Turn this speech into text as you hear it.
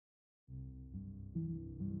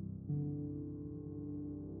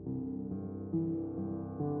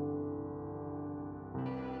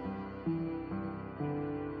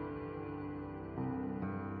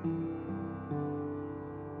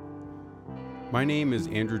My name is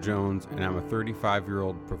Andrew Jones, and I'm a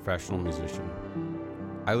 35-year-old professional musician.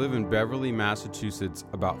 I live in Beverly, Massachusetts,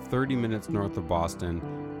 about 30 minutes north of Boston,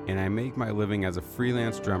 and I make my living as a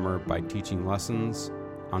freelance drummer by teaching lessons,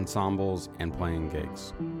 ensembles, and playing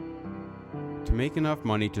gigs. To make enough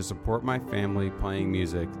money to support my family playing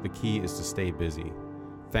music, the key is to stay busy.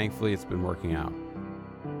 Thankfully, it's been working out.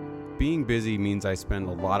 Being busy means I spend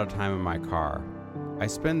a lot of time in my car. I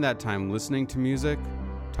spend that time listening to music,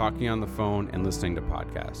 talking on the phone, and listening to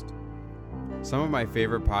podcasts. Some of my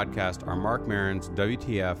favorite podcasts are Marc Maron's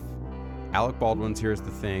WTF, Alec Baldwin's Here's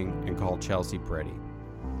the Thing, and Call Chelsea Peretti.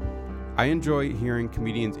 I enjoy hearing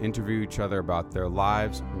comedians interview each other about their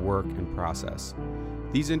lives, work, and process.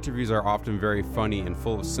 These interviews are often very funny and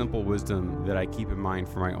full of simple wisdom that I keep in mind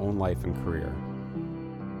for my own life and career.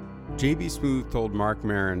 J.B. Smoove told Marc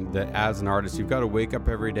Maron that as an artist, you've got to wake up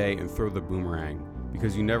every day and throw the boomerang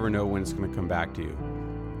because you never know when it's going to come back to you.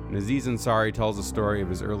 And Aziz Ansari tells a story of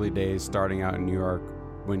his early days starting out in New York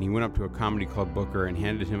when he went up to a comedy club booker and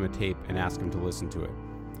handed him a tape and asked him to listen to it.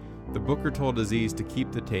 The booker told Aziz to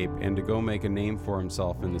keep the tape and to go make a name for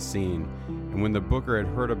himself in the scene, and when the booker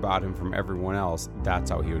had heard about him from everyone else,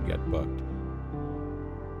 that's how he would get booked.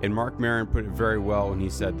 And Marc Maron put it very well when he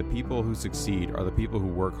said, "The people who succeed are the people who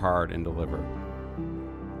work hard and deliver."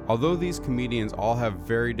 Although these comedians all have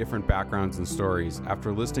very different backgrounds and stories,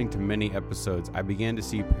 after listening to many episodes, I began to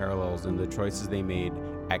see parallels in the choices they made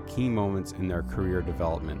at key moments in their career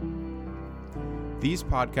development. These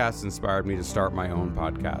podcasts inspired me to start my own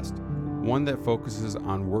podcast, one that focuses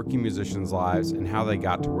on working musicians' lives and how they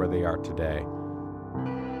got to where they are today.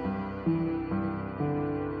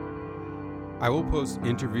 I will post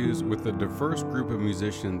interviews with a diverse group of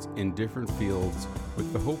musicians in different fields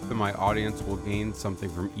with the hope that my audience will gain something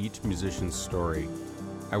from each musician's story.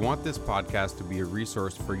 I want this podcast to be a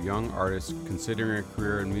resource for young artists considering a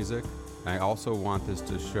career in music, and I also want this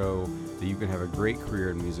to show that you can have a great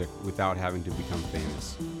career in music without having to become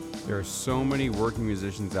famous. There are so many working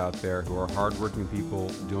musicians out there who are hardworking people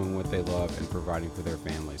doing what they love and providing for their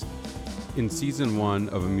families. In Season 1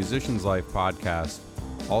 of A Musician's Life podcast,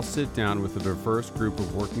 I'll sit down with a diverse group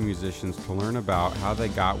of working musicians to learn about how they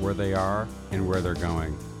got where they are and where they're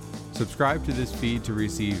going. Subscribe to this feed to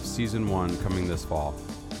receive Season 1 coming this fall.